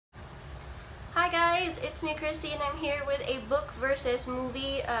guys, it's me Christy and I'm here with a book versus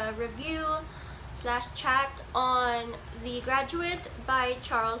movie review slash chat on The Graduate by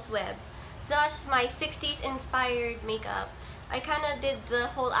Charles Webb. Thus my 60s inspired makeup. I kind of did the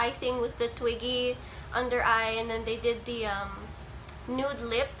whole eye thing with the twiggy under eye, and then they did the nude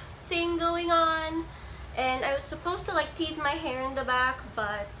lip thing going on, and I was supposed to like tease my hair in the back,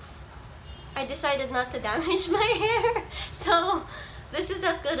 but I decided not to damage my hair, so this is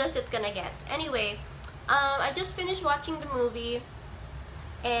as good as it's gonna get. Anyway, I just finished watching the movie,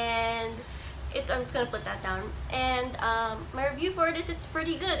 and I'm just gonna put that down. And my review for this, it's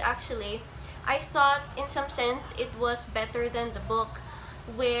pretty good actually. I thought in some sense it was better than the book,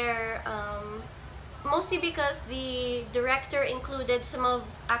 where mostly because the director included some of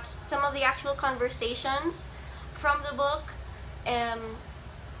the actual conversations from the book,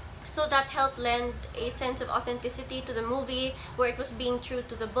 so that helped lend a sense of authenticity to the movie, where it was being true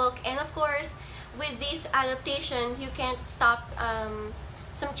to the book. And of course, with these adaptations, you can't stop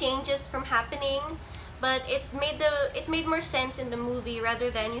some changes from happening, but it made more sense in the movie rather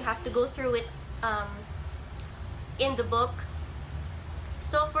than you have to go through it in the book.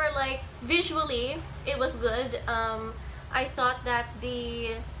 So for like visually, it was good. I thought that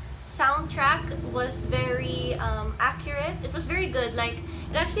the soundtrack was very accurate. It was very good. Like,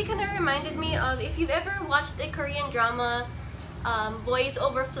 it actually kind of reminded me of, if you've ever watched the Korean drama Boys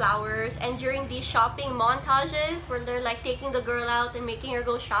Over Flowers, and during these shopping montages where they're like taking the girl out and making her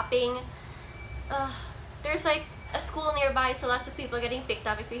go shopping, there's like a school nearby, so lots of people are getting picked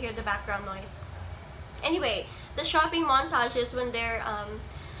up if you hear the background noise. Anyway, the shopping montages when they're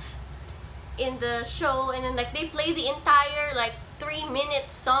in the show, and then like they play the entire like 3-minute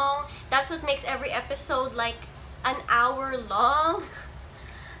song. That's what makes every episode like an hour long.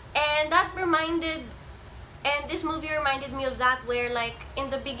 And this movie reminded me of that, where like in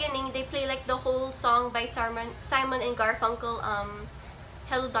the beginning they play like the whole song by Simon and Garfunkel,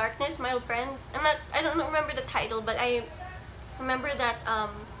 Hello Darkness, My Old Friend. I don't remember the title, but I remember that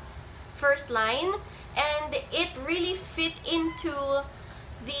first line, and it really fit into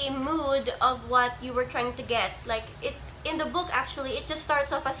the mood of what you were trying to get. Like, in the book actually, it just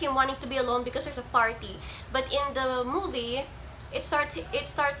starts off as him wanting to be alone because there's a party, but in the movie it starts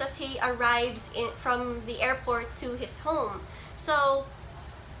as he arrives from the airport to his home. So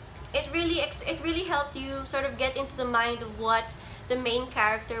it really helped you sort of get into the mind of what the main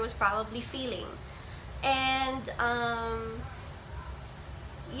character was probably feeling. And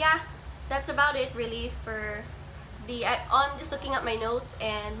yeah, that's about it really for the I'm just looking at my notes,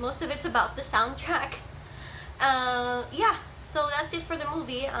 and most of it's about the soundtrack. Yeah, so that's it for the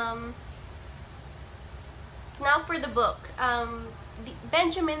movie. Now for the book.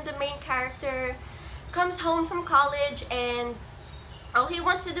 Benjamin, the main character, comes home from college, and all he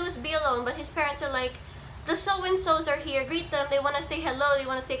wants to do is be alone, but his parents are like, the so-and-sos are here, greet them, they want to say hello, they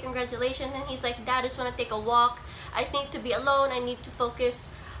want to say congratulations. And he's like, Dad, I just want to take a walk, I just need to be alone, I need to focus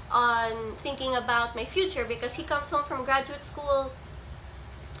on thinking about my future, because he comes home from graduate school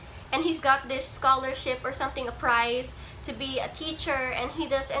and he's got this scholarship or something, a prize to be a teacher, and he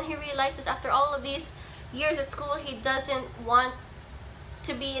realizes after all of these years at school, he doesn't want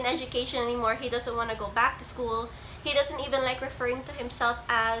to be in education anymore. He doesn't want to go back to school. He doesn't even like referring to himself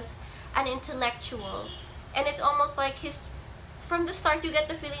as an intellectual. And it's almost like from the start you get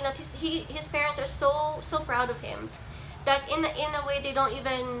the feeling that his parents are so proud of him, that in a way they don't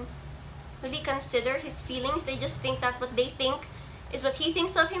even really consider his feelings. They just think that what they think is what he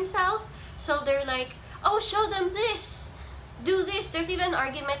thinks of himself. So they're like, oh, show them this, do this. There's even an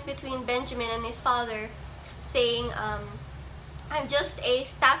argument between Benjamin and his father saying, I'm just a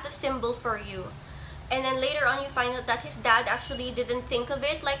status symbol for you. And then later on you find out that his dad actually didn't think of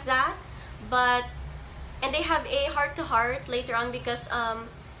it like that, and they have a heart-to-heart later on, because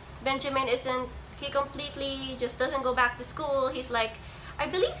Benjamin he completely just doesn't go back to school. He's like, I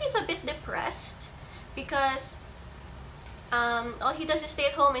believe he's a bit depressed, because all he does is stay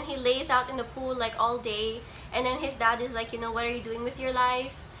at home, and he lays out in the pool like all day, and then his dad is like, you know, what are you doing with your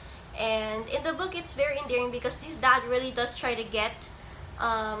life? And in the book it's very endearing, because his dad really does try to get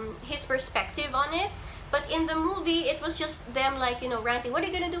his perspective on it. But in the movie it was just them like, you know, ranting, what are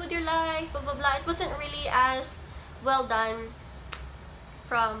you gonna do with your life, blah blah blah. It wasn't really as well done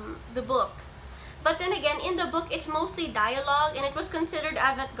from the book. But then again, in the book it's mostly dialogue, and it was considered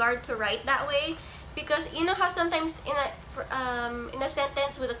avant-garde to write that way, because you know how sometimes in a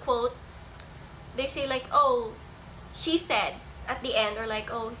sentence with a quote they say like, oh, she said at the end, or like,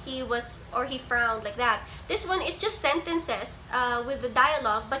 oh, he was, or he frowned, like that. This one, it's just sentences with the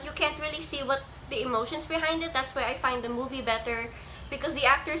dialogue, but you can't really see what the emotions behind it. That's why I find the movie better because the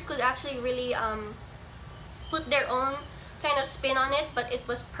actors could actually really put their own kind of spin on it, but it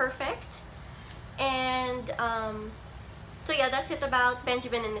was perfect. And so yeah, that's it about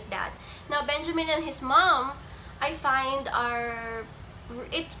Benjamin and his dad. Now Benjamin and his mom, I find are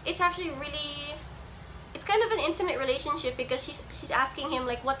it's actually really, it's kind of an intimate relationship, because she's asking him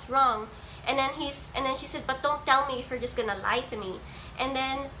like, what's wrong, and then she said, but don't tell me if you're just gonna lie to me. And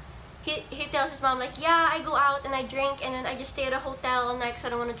then he tells his mom like, yeah, I go out and I drink and then I just stay at a hotel all night because I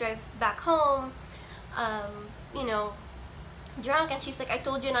don't want to drive back home, you know, drunk. And she's like, I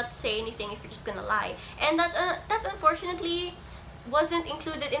told you not to say anything if you're just gonna lie. And that's unfortunately wasn't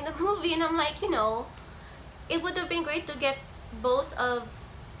included in the movie. And I'm like, you know, it would have been great to get both of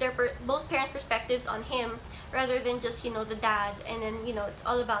both parents' perspectives on him, rather than just, you know, the dad, and then, you know, it's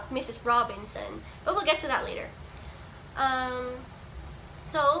all about Mrs. Robinson. But we'll get to that later.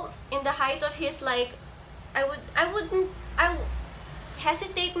 So in the height of his, like, I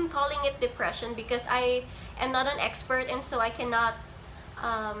hesitate in calling it depression, because I am not an expert, and so I cannot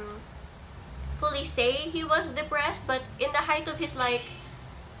fully say he was depressed. But in the height of his, like,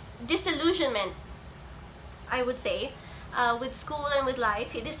 disillusionment, I would say, with school and with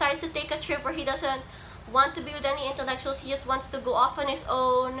life, he decides to take a trip where he doesn't want to be with any intellectuals. He just wants to go off on his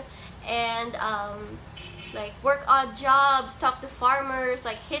own and like work odd jobs, talk to farmers,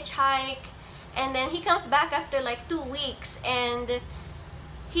 like hitchhike. And then he comes back after like 2 weeks and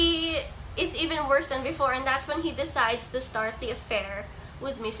he is even worse than before, and that's when he decides to start the affair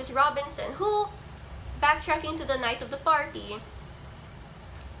with Mrs. Robinson, who, backtracking to the night of the party,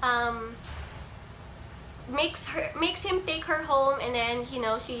 makes him take her home, and then, you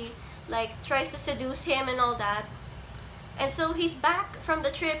know, she like tries to seduce him and all that. And so he's back from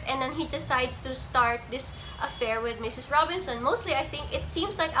the trip, and then he decides to start this affair with Mrs. Robinson. Mostly, I think it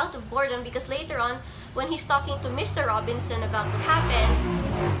seems like out of boredom, because later on, when he's talking to Mr. Robinson about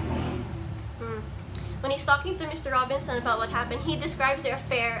what happened, he describes their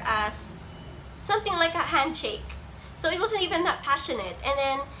affair as something like a handshake. So it wasn't even that passionate. And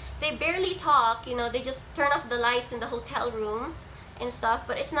then they barely talk, you know, they just turn off the lights in the hotel room and stuff,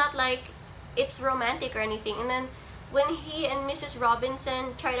 but it's not like it's romantic or anything. And then when he and Mrs.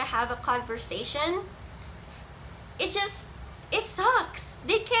 Robinson try to have a conversation, it sucks.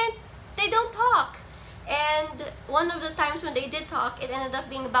 They don't talk. And one of the times when they did talk, it ended up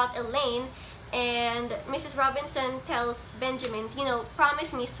being about Elaine, and Mrs. Robinson tells Benjamin, you know,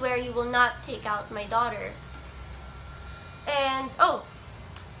 promise me, swear you will not take out my daughter. And oh,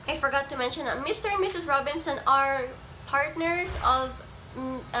 I forgot to mention that Mr. and Mrs. Robinson are partners of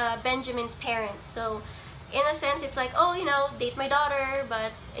Benjamin's parents. So in a sense, it's like, oh, you know, date my daughter,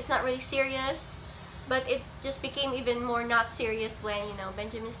 but it's not really serious. But it just became even more not serious when, you know,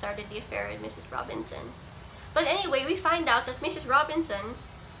 Benjamin started the affair with Mrs. Robinson. But anyway, we find out that Mrs. Robinson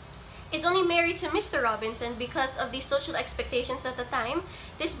is only married to Mr. Robinson because of the social expectations at the time.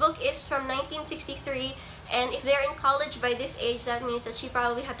 This book is from 1963, and if they're in college by this age, that means that she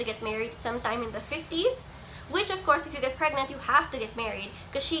probably had to get married sometime in the 50s. Which, of course, if you get pregnant, you have to get married,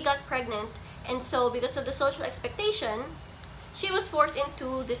 because she got pregnant, and so because of the social expectation, she was forced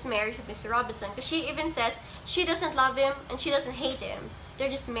into this marriage with Mr. Robinson, because she even says she doesn't love him and she doesn't hate him. They're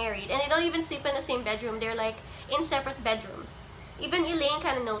just married, and they don't even sleep in the same bedroom. They're like in separate bedrooms. Even Elaine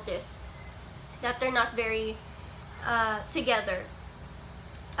kind of noticed that they're not very together.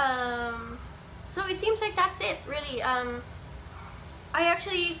 So it seems like that's it, really. I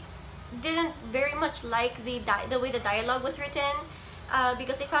actually didn't very much like the way the dialogue was written,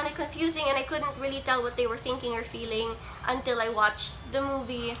 because I found it confusing, and I couldn't really tell what they were thinking or feeling until I watched the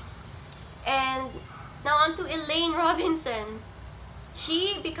movie. And now on to Elaine Robinson.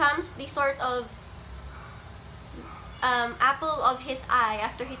 She becomes the sort of apple of his eye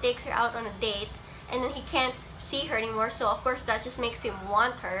after he takes her out on a date, and then he can't see her anymore, so of course that just makes him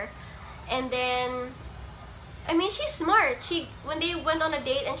want her. And then, I mean, she's smart. When they went on a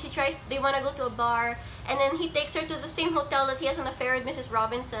date and they want to go to a bar, and then he takes her to the same hotel that he has an affair with Mrs.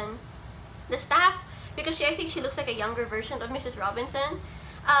 Robinson. The staff, because I think she looks like a younger version of Mrs. Robinson,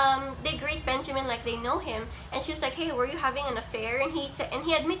 they greet Benjamin like they know him, and she was like, hey, were you having an affair? And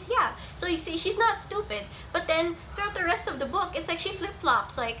he admits, yeah. So you see, she's not stupid. But then throughout the rest of the book, it's like she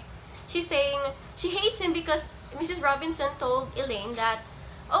flip-flops. Like, she's saying she hates him because Mrs. Robinson told Elaine that,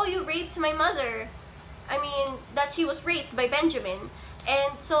 oh, you raped my mother. I mean, that she was raped by Benjamin.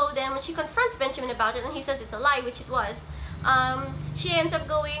 And so then when she confronts Benjamin about it and he says it's a lie, which it was, she ends up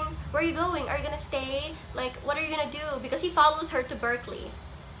going, where are you going? Are you gonna stay? Like, what are you gonna do? Because he follows her to Berkeley.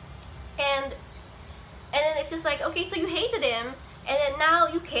 And then it's just like, okay, so you hated him, and then now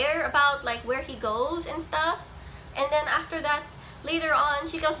you care about like where he goes and stuff. And then after that, later on,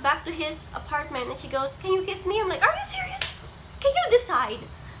 she goes back to his apartment and she goes, "Can you kiss me?" I'm like, "Are you serious? Can you decide?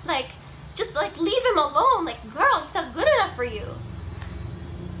 Like, just like leave him alone. Like, girl, he's not good enough for you."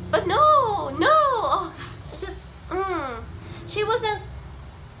 But no, no. Oh, God, it just, she wasn't.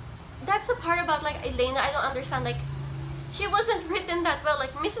 That's the part about like Elena I don't understand. Like, she wasn't written that well.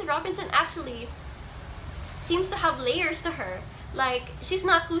 Like, Mrs. Robinson actually seems to have layers to her. Like, she's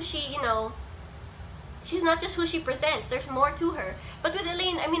not who she, she's not just who she presents. There's more to her. But with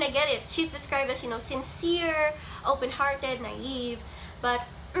Elaine, I mean, I get it. She's described as, sincere, open-hearted, naive. But,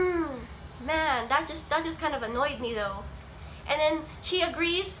 man, that just kind of annoyed me, though. And then she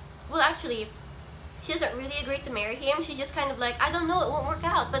agrees. Well, actually, she doesn't really agree to marry him. She just kind of like, "I don't know, it won't work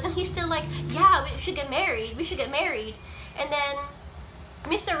out." But then he's still like, "Yeah, we should get married. We should get married." And then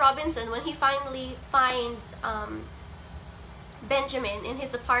Mr. Robinson, when he finally finds Benjamin in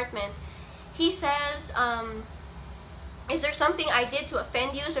his apartment, he says, "Is there something I did to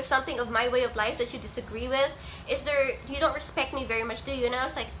offend you? Is there something of my way of life that you disagree with? You don't respect me very much, do you?" And I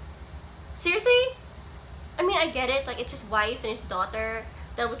was like, seriously? I mean, I get it, like, it's his wife and his daughter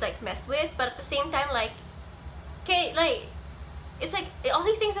that was like messed with, but at the same time, like, okay, like, it's like all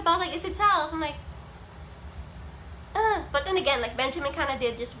he thinks about like is himself. I'm like, but then again, like, Benjamin kind of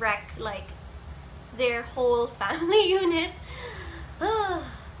did just wreck like their whole family unit.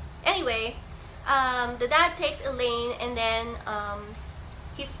 Anyway, the dad takes Elaine, and then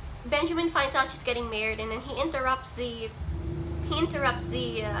Benjamin finds out she's getting married, and then he interrupts the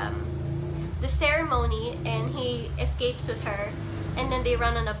ceremony, and he escapes with her, and then they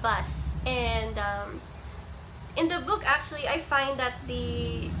run on a bus. And in the book, actually, I find that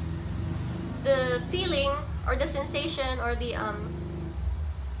the feeling or the sensation or the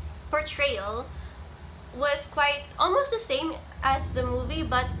portrayal was quite almost the same as the movie.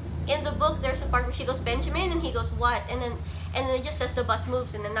 But in the book, there's a part where she goes, "Benjamin," and he goes, "What?" and then it just says the bus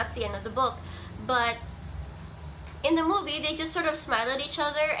moves, and then that's the end of the book. But in the movie, they just sort of smile at each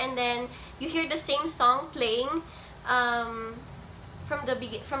other, and then you hear the same song playing from the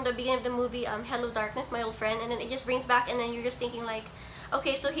beginning of the movie, "Hello Darkness, My Old Friend," and then it just brings back, and then you're just thinking like,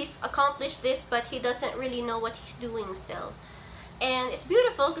 okay, so he's accomplished this, but he doesn't really know what he's doing still. And it's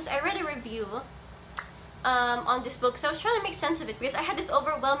beautiful because I read a review on this book, so I was trying to make sense of it because I had this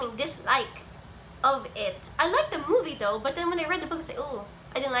overwhelming dislike of it. I liked the movie though, but then when I read the book, I was like, oh,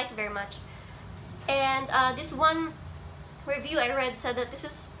 I didn't like it very much. And this one review I read said that this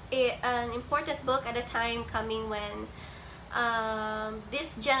is an important book at a time coming when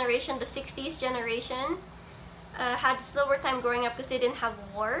this generation, the 60s generation, had a slower time growing up because they didn't have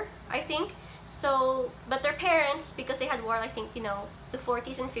war, I think. So, but their parents, because they had war, I think, the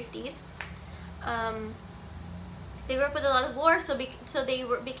 40s and 50s, they grew up with a lot of war, so they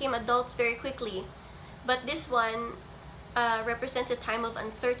became adults very quickly. But this one represents a time of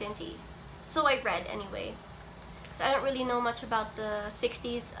uncertainty. So I read anyway. So I don't really know much about the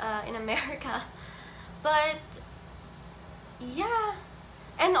 60s in America. But yeah.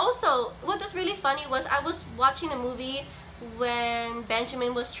 And also, what was really funny was I was watching a movie when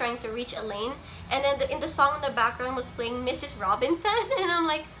Benjamin was trying to reach Elaine, and then in the song in the background was playing Mrs. Robinson, and I'm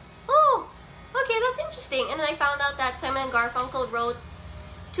like, oh, okay, that's interesting. And then I found out that Simon and Garfunkel wrote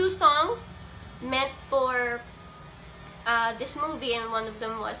 2 songs meant for this movie, and one of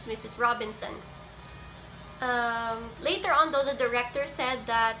them was Mrs. Robinson. Later on, though, the director said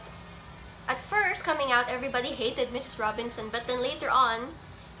that at first, coming out, everybody hated Mrs. Robinson, but then later on,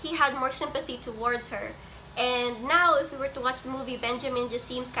 he had more sympathy towards her. And now, if we were to watch the movie, Benjamin just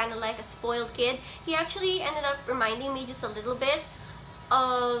seems kind of like a spoiled kid. He actually ended up reminding me just a little bit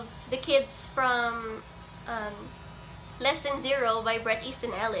of the kids from Less Than Zero by Bret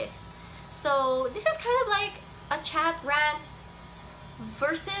Easton Ellis. So this is kind of like a chat rant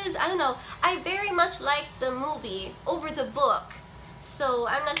versus, I don't know, I very much like the movie over the book. So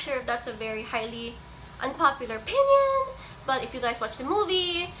I'm not sure if that's a very highly unpopular opinion, but if you guys watch the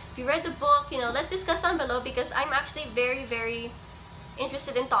movie, if you read the book, let's discuss down below, because I'm actually very, very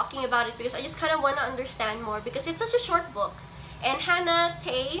interested in talking about it, because I just kind of want to understand more, because it's such a short book. And Hannah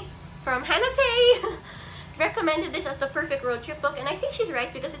Tay from Hannah Tay recommended this as the perfect road trip book, and I think she's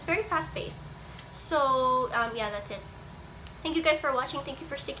right because it's very fast-paced. So yeah, that's it. Thank you guys for watching. Thank you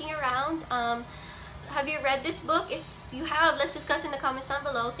for sticking around. Have you read this book? If you have, let's discuss in the comments down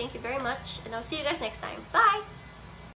below. Thank you very much, and I'll see you guys next time. Bye!